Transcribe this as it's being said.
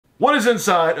What is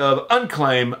inside of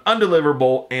unclaimed,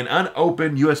 undeliverable, and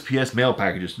unopened USPS mail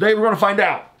packages? Today we're going to find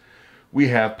out. We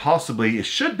have possibly, it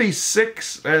should be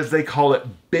 6, as they call it,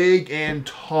 big and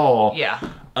tall,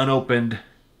 unopened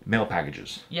mail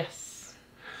packages. Yes.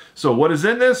 So what is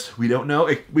in this? We don't know.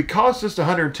 It cost us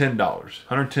 $110.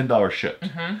 $110 shipped.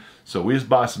 So we just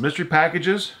buy some mystery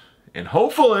packages, and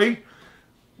hopefully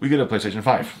we get a PlayStation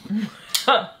 5.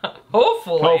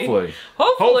 Hopefully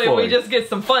we just get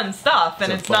some fun stuff,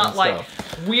 and it's not like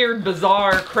weird,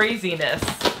 bizarre craziness.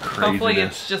 Hopefully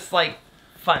it's just like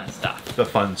fun stuff. The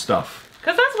fun stuff.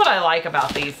 Because that's what I like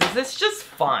about these, is it's just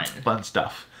fun. Fun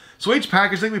stuff. So each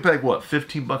package, I think we pay like, what,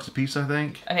 15 bucks a piece, I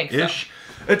think? I think so.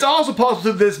 It's also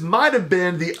possible this might have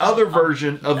been the other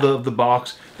version of the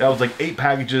box that was like 8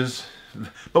 packages.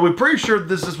 But we're pretty sure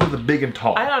this is with the big and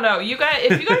tall. I don't know. You guys,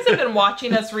 if you guys have been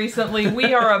watching us recently,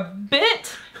 we are a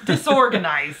bit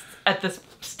disorganized at this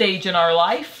stage in our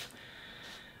life.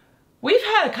 We've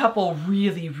had a couple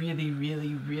really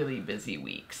busy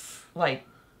weeks. Like,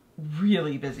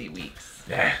 really busy weeks.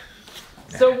 Yeah.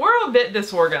 So we're a bit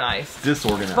disorganized.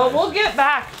 But we'll get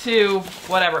back to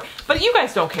whatever. But you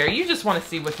guys don't care. You just want to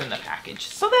see what's in the package.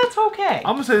 So that's okay.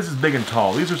 I'm going to say this is big and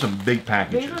tall. These are some big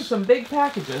packages. These are some big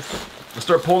packages. Let's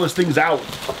start pulling these things out.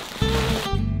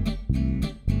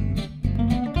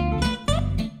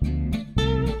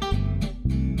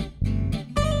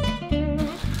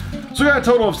 So we got a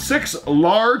total of 6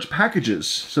 large packages.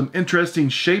 Some interesting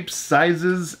shapes,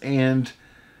 sizes, and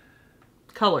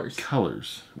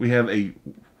colors. We have a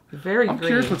very green. I'm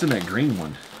curious what's in that green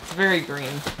one. It's very green.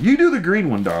 You do the green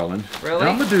one, darling. Really?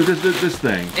 I'm gonna do this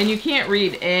thing. And you can't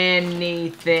read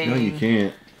anything. No, you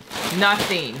can't.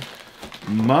 Nothing.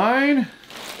 Mine,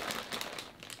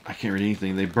 I can't read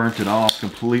anything. They burnt it off,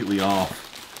 completely off.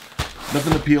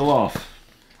 Nothing to peel off.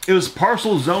 It was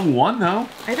parcel zone 1 though.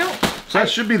 So that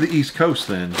should be the East Coast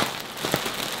then.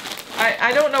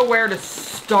 I don't know where to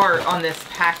start on this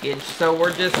package, so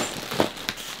we're just...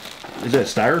 Is that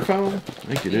styrofoam? I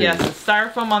think it is. Yes, it's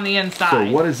styrofoam on the inside.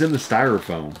 So what is in the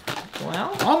styrofoam?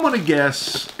 Well, I'm going to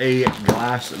guess a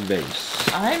glass vase.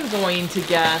 I'm going to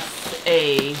guess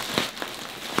a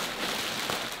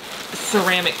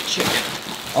ceramic chicken.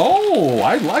 Oh,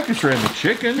 I like a ceramic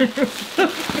chicken.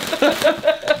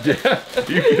 Yeah,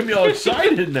 you get me all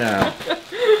excited now.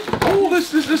 Oh,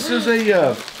 this is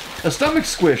a stomach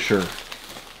squisher.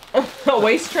 A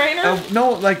waist trainer?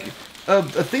 No, like a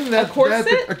thing that... A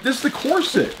corset? This is the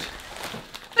corset.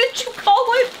 Did you call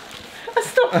it a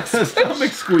stomach squisher? A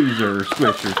stomach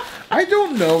squisher. I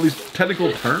don't know these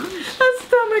technical terms. A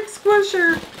stomach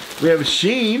squisher. We have a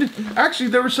sheen. Actually,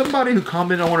 there was somebody who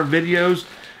commented on one of our videos,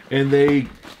 and they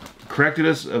corrected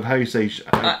us of how you say...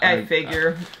 I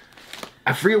figure.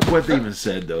 I forget what they even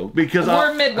said though, because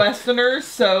we're Midwesterners,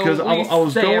 so I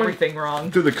was say going everything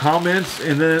wrong through the comments,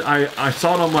 and then I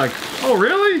saw it. I'm like, oh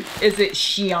really? Is it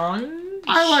Shein?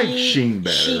 I like Sheen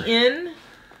better. Shein?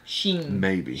 Sheen.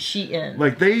 Maybe. Shein.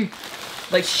 Like they.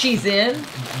 Like she's in.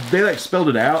 They like spelled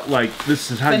it out like this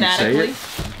is how you say it.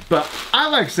 But I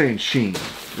like saying Sheen,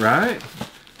 right?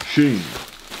 Sheen.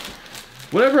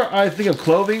 Whenever I think of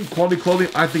clothing, quality clothing,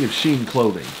 I think of Sheen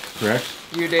clothing. Correct?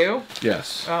 You do?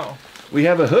 Yes. Oh. We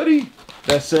have a hoodie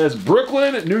that says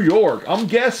Brooklyn, New York. I'm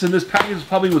guessing this package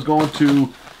probably was going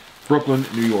to Brooklyn,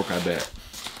 New York, I bet.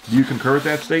 Do you concur with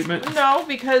that statement? No,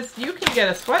 because you can get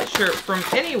a sweatshirt from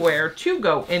anywhere to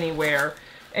go anywhere.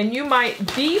 And you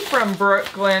might be from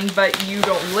Brooklyn, but you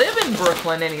don't live in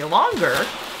Brooklyn any longer.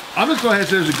 I'm just going to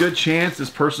say there's a good chance this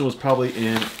person was probably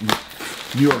in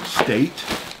New York State.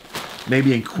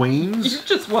 Maybe in Queens. You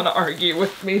just want to argue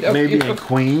with me, don't you? Maybe in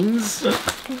Queens.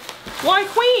 Why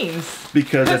Queens?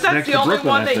 Because that's next the to only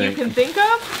Brooklyn, one that you can think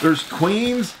of? There's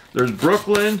Queens, there's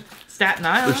Brooklyn. Staten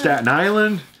Island. There's Staten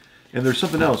Island. And there's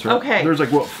something else, right? Okay. There's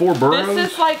like, what, 4 boroughs?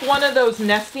 This is like one of those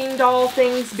nesting doll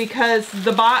things because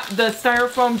the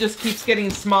styrofoam just keeps getting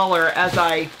smaller as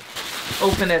I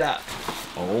open it up.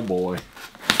 Oh boy.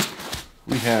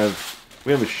 We have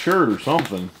a shirt or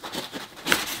something.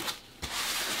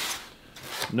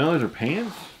 No, those are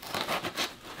pants?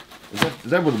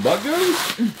 Is that where the butt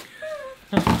goes?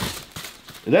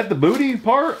 Is that the booty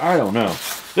part? I don't know.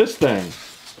 This thing.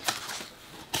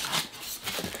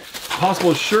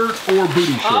 Possible shirt or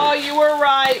booty shirt. Oh, you were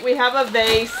right. We have a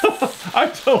vase. I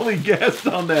totally guessed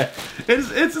on that.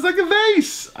 It's like a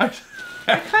vase. I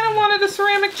kind of wanted a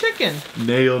ceramic chicken.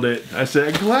 Nailed it. I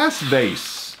said a glass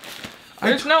vase.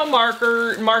 There's no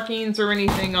markings or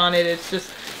anything on it. It's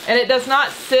just, and it does not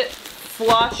sit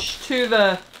flush to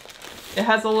the, it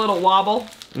has a little wobble.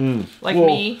 Like well,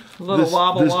 me, a little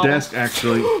wobble. This desk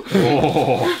actually,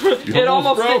 it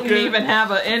almost didn't even have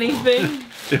anything.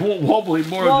 It won't wobble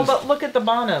anymore. Well, but look at the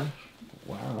bottom.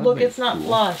 Wow. Look, it's not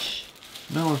flush.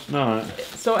 No, it's not.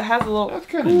 So it has a little... That's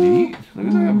kind of neat. Look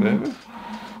at that, baby.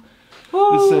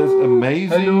 Oh. This says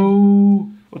amazing. Hello.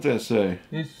 What's that say?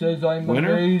 It says I'm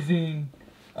Winner? amazing.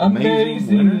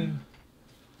 Amazing winner?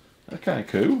 That's kind of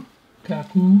cool. Kind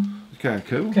of cool. Kind of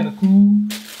cool. Kind of cool.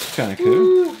 Kind of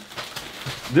cool.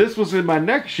 This was in my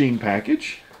neck sheen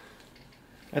package.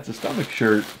 That's a stomach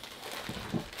shirt.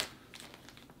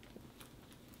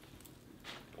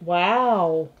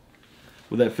 Wow.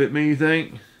 Would that fit me, you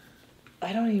think?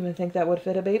 I don't even think that would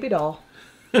fit a baby doll.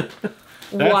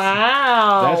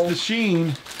 Wow. That's the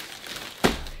sheen.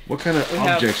 What kind of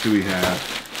objects do we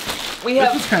have?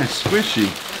 This is kind of squishy.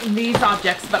 These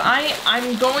objects, but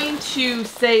I'm going to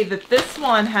say that this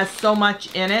one has so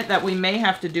much in it that we may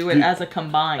have to do it as a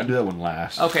combined. I'll do that one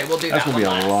last. Okay, we'll do that one last. That's going to be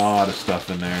last. a lot of stuff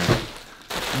in there.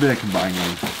 I'll do that combined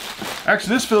one.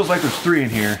 Actually, this feels like there's 3 in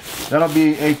here. That'll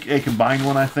be a combined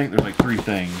one, I think. There's like 3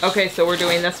 things. Okay, so we're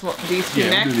doing this one, these two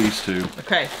next? Yeah, we'll do these 2.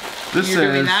 Okay. This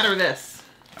You're doing that or this?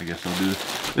 I guess I'll do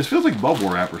this. This feels like bubble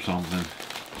wrap or something.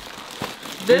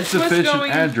 This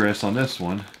Insufficient address on this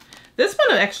one. This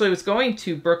one actually was going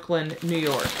to Brooklyn, New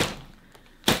York.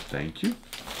 Thank you.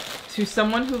 To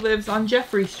someone who lives on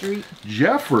Jeffrey Street.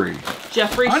 Jeffrey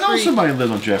Street. I know somebody who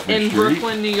lives on Jeffrey Street. In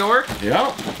Brooklyn, New York.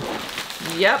 Yep.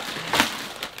 Yep.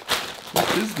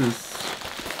 What is this?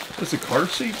 This a car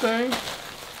seat thing?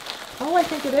 Oh, I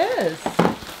think it is.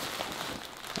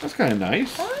 That's kind of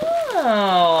nice.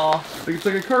 Oh. I think it's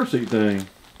like a car seat thing.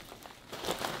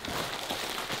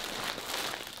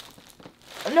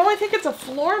 No, I think it's a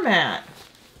floor mat.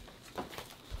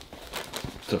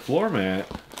 It's a floor mat.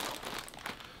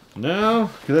 No,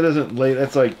 because that doesn't lay.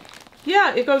 That's like.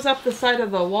 Yeah, it goes up the side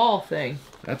of the wall thing.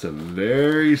 That's a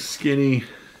very skinny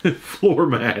floor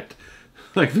mat.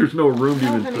 Like there's no room to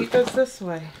even. Honey, it goes this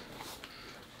way.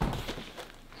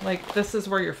 Like this is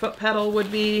where your foot pedal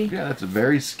would be. Yeah, that's a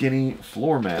very skinny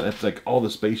floor mat. That's like all the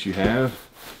space you have.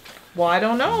 Well, I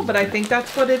don't know, but I think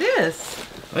that's what it is.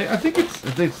 I think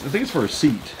it's for a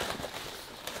seat.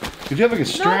 Cause you have like a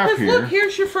strap no, here. Look,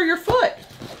 here's for your foot.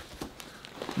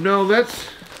 No,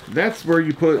 that's where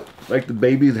you put like the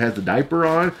baby that has the diaper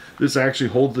on. This actually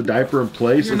holds the diaper in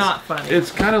place. You're not funny.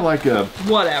 It's kind of like a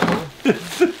whatever.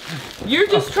 You're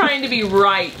just trying to be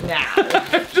right now.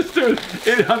 just doing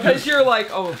it. Because you're like,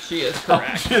 oh, she is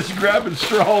correct. I'm just grabbing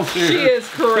straws here. She is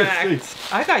correct.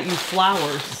 I got you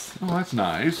flowers. Oh, that's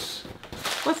nice.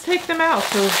 Let's take them out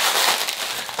to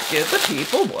give the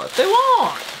people what they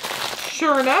want.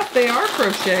 Sure enough, they are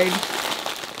crocheted.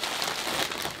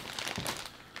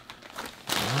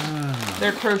 Wow.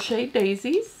 They're crocheted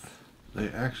daisies. They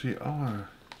actually are.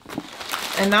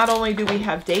 And not only do we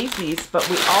have daisies, but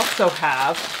we also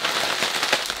have,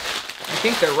 I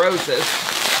think they're roses.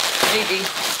 Maybe.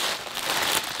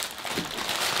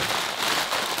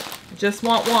 Just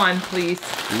want one, please.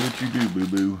 Do what you do,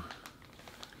 boo-boo.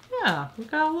 Yeah, we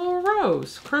got a little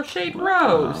rose. Crocheted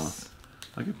rose.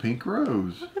 Like a pink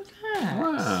rose. Look at that.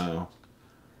 Wow.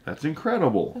 That's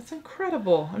incredible. That's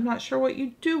incredible. I'm not sure what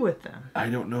you do with them. I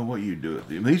don't know what you do with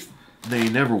them. At least they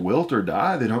never wilt or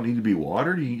die. They don't need to be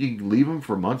watered. You can leave them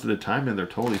for months at a time and they're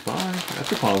totally fine.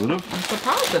 That's a positive. That's a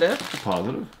positive. That's a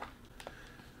positive.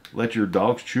 Let your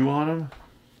dogs chew on them.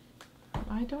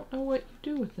 I don't know what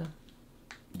you do with them.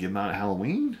 Get them out at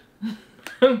Halloween.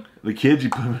 The kids, you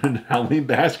put them in Halloween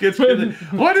baskets.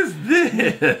 What is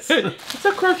this? It's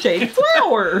a crocheted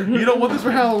flower. You don't want this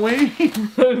for Halloween?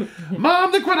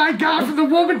 Mom, look what I got from the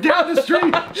woman down the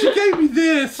street. She gave me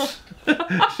this.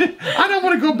 I don't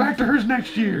want to go back to hers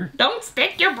next year. Don't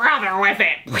stick your brother with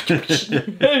it.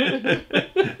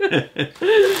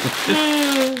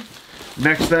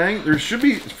 Next thing, there should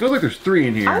be, it feels like there's 3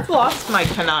 in here. I've lost my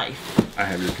knife. I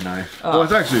have your knife. Well,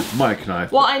 it's actually my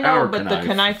knife. Well, I know, but knife.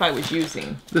 the knife I was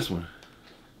using. This one.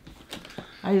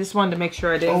 I just wanted to make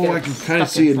sure I didn't I can kind of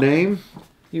see a name.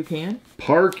 You can?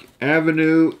 Park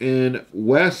Avenue in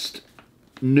West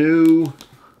New.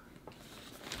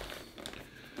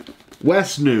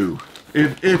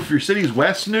 If your city's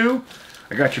West New,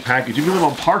 I got your package. If you live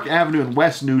on Park Avenue in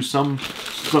West New, some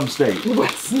state.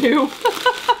 West New.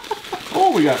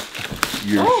 Oh, we got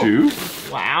your shoe.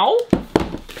 Wow.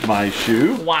 My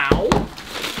shoe. Wow.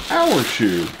 Our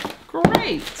shoe.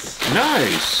 Great.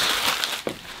 Nice.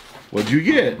 What'd you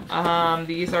get?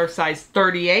 These are size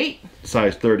 38.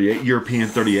 Size 38. European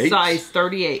 38. Size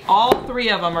 38. All 3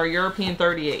 of them are European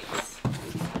 38s.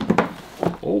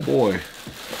 Oh boy.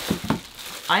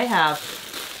 I have.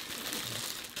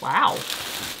 Wow.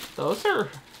 Those are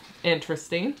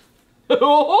interesting.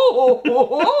 Oh,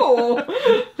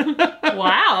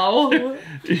 wow.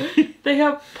 They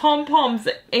have pom-poms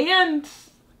and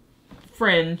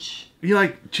fringe. You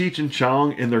like Cheech and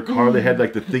Chong in their car, they had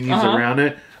like the thingies around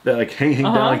it that like hang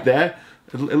down like that.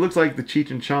 It looks like the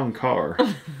Cheech and Chong car.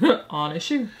 On a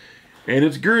shoe. And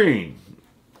it's green.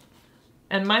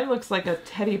 And mine looks like a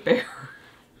teddy bear.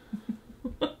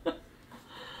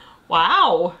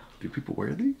 Wow. Do people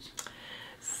wear these?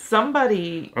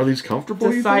 Somebody are these comfortable?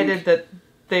 Decided that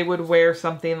they would wear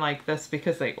something like this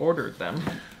because they ordered them.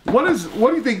 What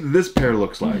do you think this pair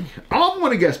looks like? I'm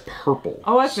gonna guess purple.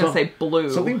 Oh, I was gonna say blue.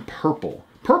 Something purple.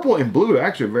 Purple and blue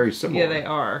actually are very similar. Yeah, they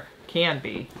are. Can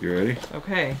be. You ready?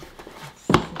 Okay.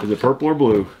 Is it purple or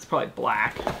blue? It's probably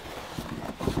black.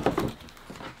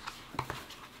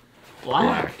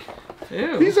 Black.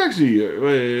 Ew. These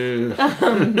actually.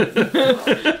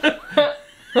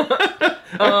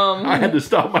 I had to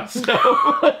stop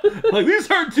myself. Like, these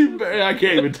aren't too bad. I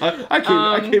can't even talk. I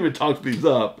can't even talk these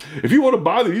up. If you want to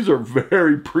buy these are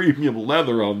very premium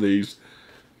leather on these.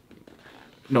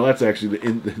 No, that's actually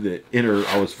the inner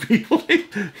I was feeling.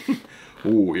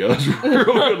 Oh yeah, that's real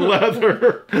good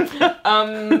leather.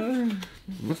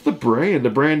 What's the brand? The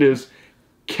brand is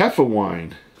Kefa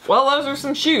Wine. Well, those are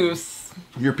some shoes.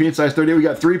 European size 38. We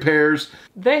got 3 pairs.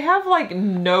 They have like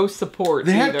no support.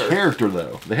 They have character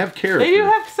though. They have character. They do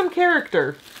have some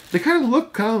character. They kind of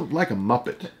look like a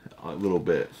Muppet a little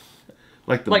bit,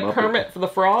 like the Muppet. Kermit for the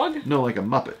Frog. No, like a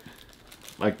Muppet,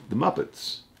 like the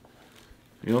Muppets.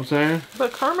 You know what I'm saying?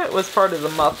 But Kermit was part of the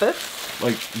Muppets.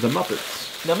 Like the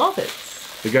Muppets. The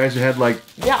Muppets. The guys who had like.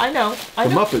 Yeah, I know. The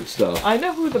Muppet stuff. I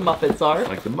know who the Muppets are.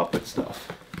 Like the Muppet stuff.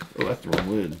 Oh, that's the wrong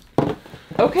lid.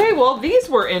 Okay, well, these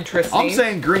were interesting. I'm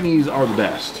saying greenies are the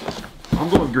best. I'm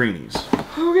going greenies.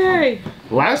 Okay.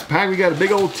 Last pack, we got a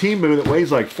big old Timu that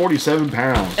weighs like 47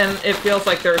 pounds. And it feels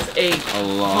like there's a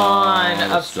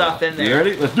ton of stuff in there. You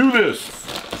ready? Let's do this.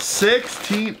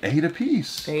 16, 8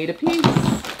 apiece. 8 apiece.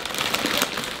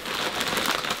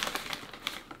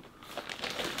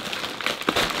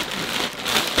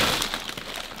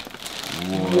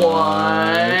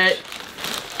 What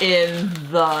in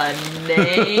the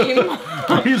name?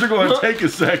 These are going to take a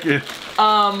second.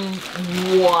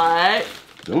 What?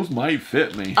 Those might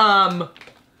fit me.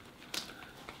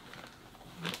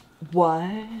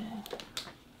 What?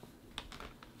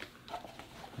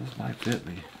 Those might fit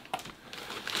me.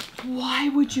 Why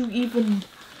would you even...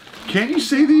 Can you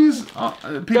see these?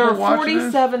 People They're watching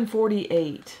 47,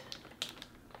 48.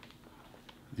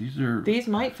 These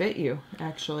might fit you,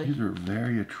 actually. These are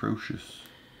very atrocious.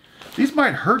 These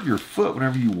might hurt your foot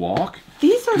whenever you walk.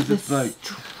 These are the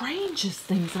strangest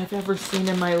things I've ever seen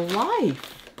in my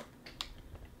life.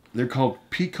 They're called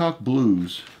Peacock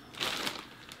Blues.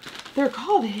 They're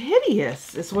called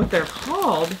hideous, is what they're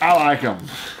called. I like them.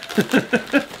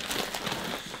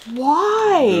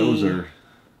 Why? Those are...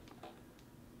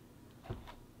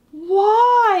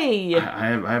 Why? I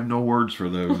have no words for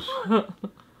those.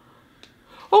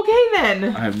 Okay,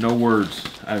 then. I have no words.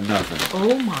 I have nothing.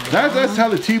 Oh, my God. That's how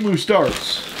the Timu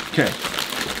starts. Okay.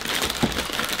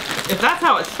 If that's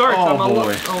how it starts, oh, I'm a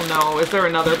boy. Oh, no. Is there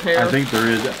another pair? I think there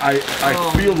is. I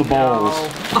feel the balls.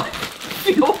 No. I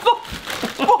feel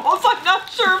the balls. I'm not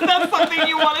sure if that's something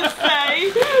you want to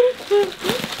say.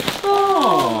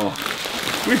 Oh.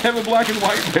 We have a black and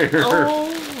white pair.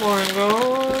 Oh, my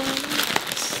God.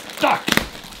 Stuck.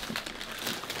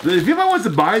 If anybody wants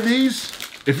to buy these...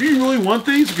 If you really want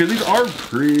these, because these are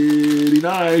pretty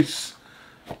nice.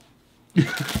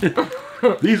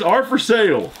 These are for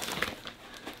sale.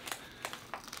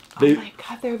 Oh my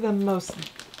God, they're the most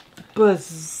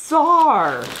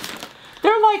bizarre.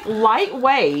 They're like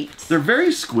lightweight. They're very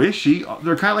squishy.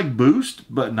 They're kind of like Boost,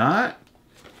 but not.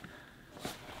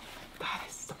 That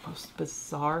is the most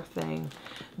bizarre thing.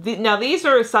 Now, these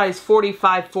are a size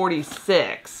 45,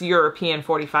 46. European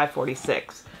 45,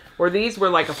 46. Where these were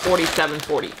like a 47,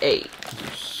 48.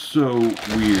 So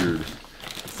weird.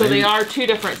 So they are 2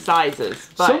 different sizes.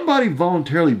 But somebody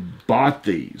voluntarily bought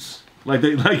these. Like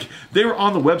they were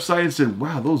on the website and said,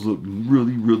 "Wow, those look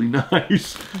really, really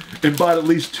nice," and bought at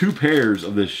least 2 pairs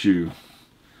of this shoe.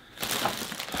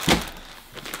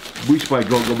 We should probably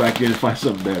go back in and find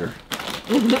something better.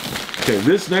 Okay,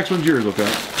 this next one's yours.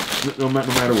 Okay, no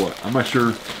matter what. I'm not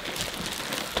sure.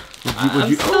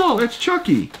 Oh, that's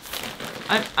Chucky.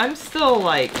 I'm still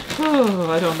like,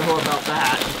 oh, I don't know about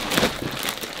that.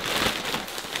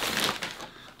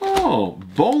 Oh,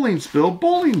 bowling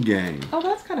game. Oh,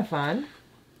 that's kind of fun.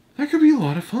 That could be a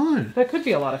lot of fun. That could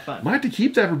be a lot of fun. Might have to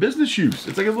keep that for business use.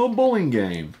 It's like a little bowling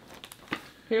game.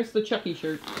 Here's the Chucky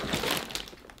shirt.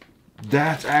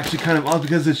 That's actually kind of odd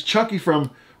because it's Chucky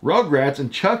from Rugrats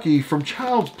and Chucky from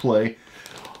Child's Play.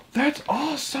 That's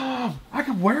awesome. I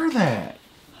could wear that.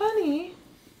 Honey,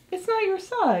 it's not your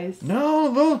size. No,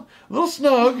 a little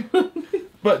snug.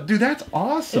 But, dude, that's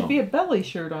awesome. It'd be a belly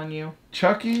shirt on you.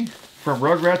 Chucky from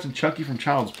Rugrats and Chucky from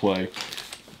Child's Play.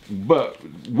 But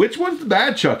which one's the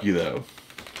bad Chucky, though?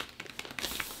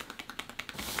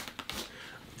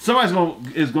 Somebody's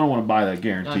is going to want to buy that,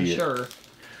 guarantee I'm it. sure.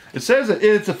 It says that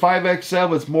it's a 5XL,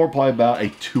 but it's more probably about a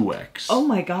 2X. Oh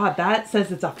my God, that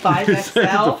says it's a 5XL? It says it's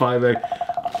a 5X.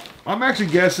 I'm actually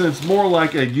guessing it's more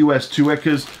like a US 2X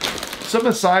because some of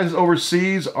the sizes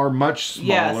overseas are much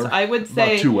smaller. Yes, I would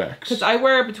say 2X. Because I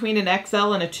wear between an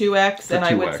XL and a 2X, and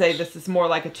I would say this is more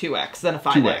like a 2X than a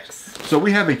 5X. So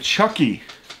we have a Chucky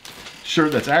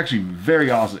shirt that's actually very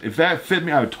awesome. If that fit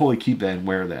me, I would totally keep that and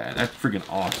wear that. That's freaking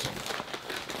awesome.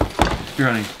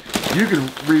 Here, honey, you can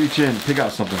reach in and pick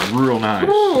out something real nice.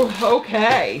 Ooh,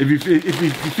 okay. If you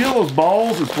feel those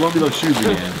balls, it's going to be those shoes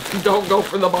again. Don't go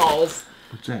for the balls.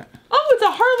 What's that? Oh, it's a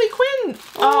Harley Quinn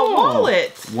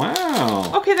wallet.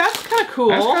 Wow. Okay, that's kind of cool.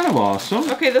 That's kind of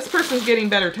awesome. Okay, this person's getting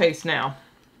better taste now.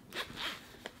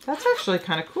 That's actually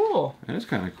kind of cool. That is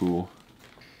kind of cool.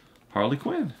 Harley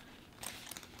Quinn.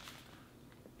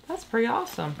 That's pretty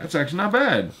awesome. That's actually not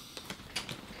bad.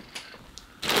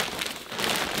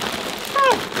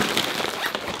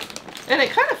 And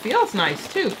it kind of feels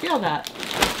nice, too. Feel that.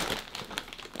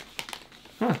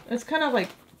 Huh. It's kind of like...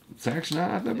 It's actually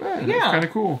not that bad. Yeah. It's kind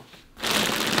of cool.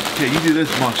 Okay, you do this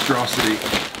monstrosity.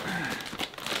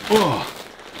 Oh,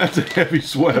 that's a heavy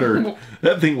sweater.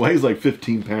 That thing weighs like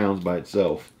 15 pounds by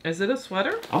itself. Is it a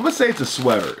sweater? I'm going to say it's a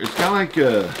sweater. It's kind of like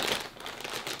a...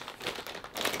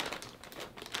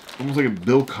 almost like a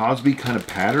Bill Cosby kind of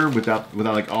pattern without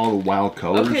like all the wild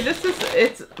colors. Okay,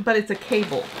 but it's a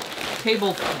cable.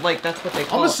 Cable, like that's what they call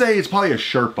it. I'm going to say it's probably a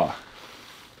Sherpa.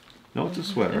 No, it's a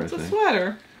sweater, It's I a think.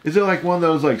 sweater. Is it like one of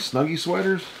those like Snuggie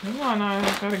sweaters? Hang on, I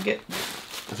gotta get...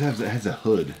 It has a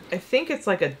hood. I think it's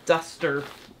like a duster.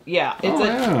 Yeah,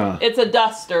 yeah. It's a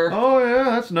duster. Oh yeah,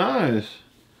 that's nice.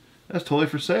 That's totally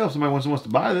for sale. If somebody wants to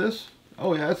buy this.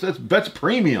 Oh yeah, that's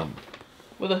premium.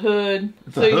 With a hood.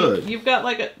 It's a hood. You've got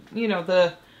like a,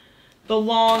 the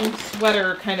long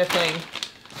sweater kind of thing.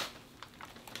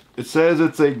 It says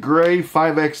it's a gray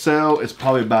 5XL. It's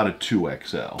probably about a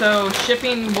 2XL. So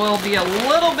shipping will be a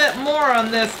little bit more on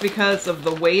this because of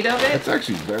the weight of it. It's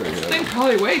actually very heavy. This thing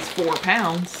probably weighs 4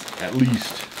 pounds. At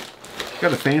least.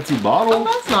 Got a fancy bottle. Oh,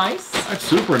 that's nice. That's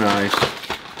super nice.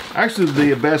 Actually,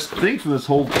 the best thing from this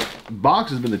whole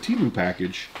box has been the Temu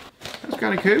package. That's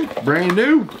kind of cool. Brand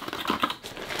new.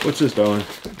 What's this, darling?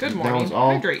 Good morning.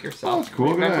 Hydrate yourself. Oh, that's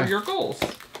cool. Remember your goals.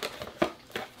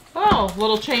 Oh,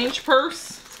 little change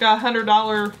purse. It's got a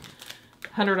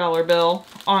 $100 bill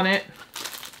on it.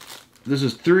 This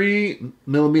is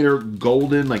 3mm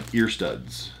golden like ear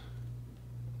studs.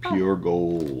 Pure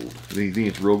gold. Do you think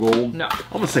it's real gold? No. I'm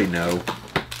gonna say no.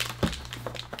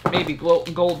 Maybe gold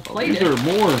plated. These are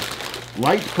more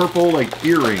light purple like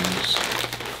earrings.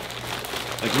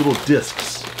 Like little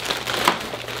discs.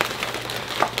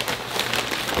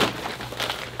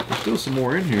 There's still some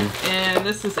more in here. And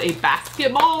this is a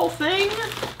basketball thing.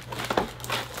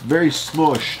 Very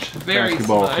smushed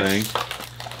basketball thing.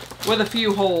 With a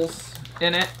few holes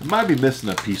in it. It might be missing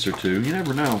a piece or two. You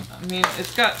never know. I mean,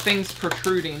 it's got things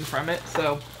protruding from it,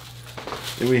 so.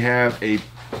 Then we have a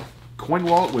coin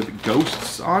wallet with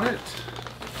ghosts on it.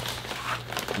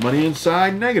 Money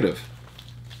inside, negative.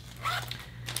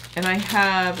 And I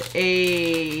have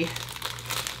a...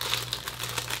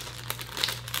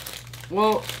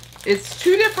 Well, it's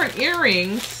 2 different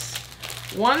earrings.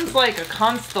 One's like a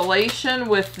constellation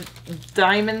with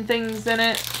diamond things in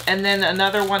it, and then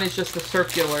another one is just a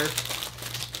circular.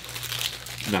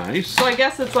 Nice. So I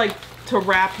guess it's like to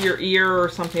wrap your ear or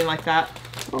something like that.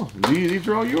 Oh, these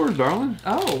are all yours, darling.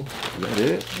 Oh. Is that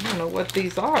it? I don't know what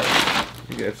these are. I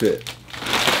think that's it.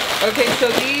 Okay, so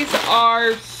these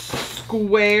are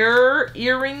square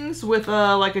earrings with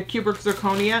like a cubic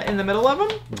zirconia in the middle of them.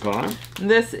 Okay.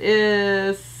 This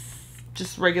is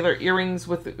just regular earrings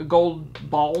with gold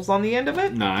balls on the end of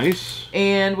it. Nice.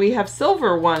 And we have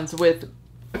silver ones with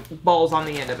balls on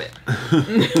the end of it.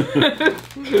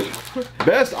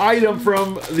 Best item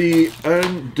from the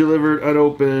undelivered,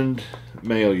 unopened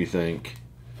mail, you think?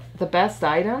 The best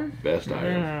item? Best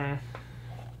item.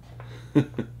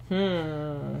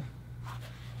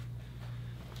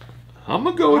 I'm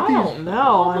gonna go with these. I don't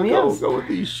know. I'm gonna go with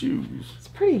these shoes. It's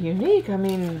pretty unique. I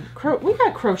mean, we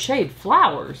got crocheted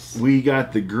flowers. We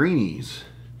got the greenies.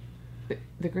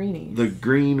 The greenies. The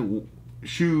green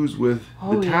shoes with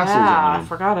the tassels yeah, on them. I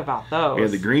forgot about those. We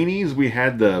had the greenies. We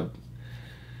had the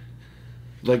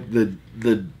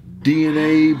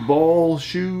DNA ball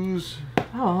shoes.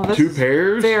 Oh, that's 2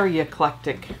 pairs. very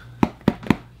eclectic.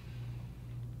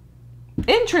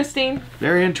 Interesting.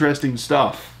 Very interesting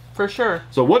stuff. For sure.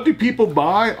 So what do people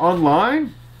buy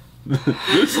online?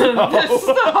 This stuff. This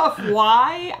stuff.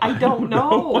 Why? I don't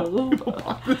know. People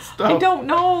buy this stuff. I don't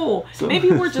know. So,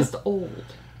 maybe we're just old.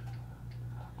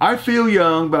 I feel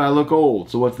young, but I look old.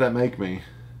 So what's that make me?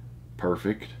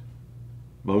 Perfect.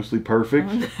 Mostly perfect.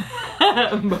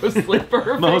 Mostly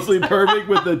perfect. Mostly perfect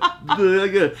with the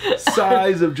like a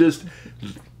size of just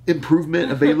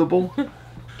improvement available.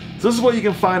 So this is what you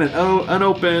can find in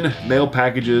unopened mail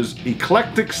packages,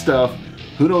 eclectic stuff.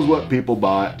 Who knows what people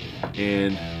bought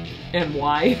and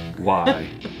why? Why?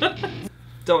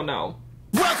 Don't know.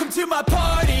 Welcome to my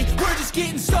party, we're just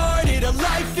getting started. A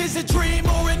life is a dream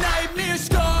or a nightmare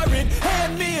scarring.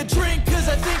 Hand me a drink cause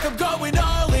I think I'm going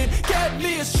all in. Get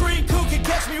me a shrink who can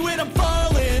catch me when I'm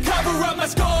falling. Cover up my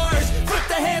scars, flip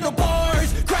the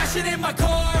handlebars, crashing in my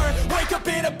car.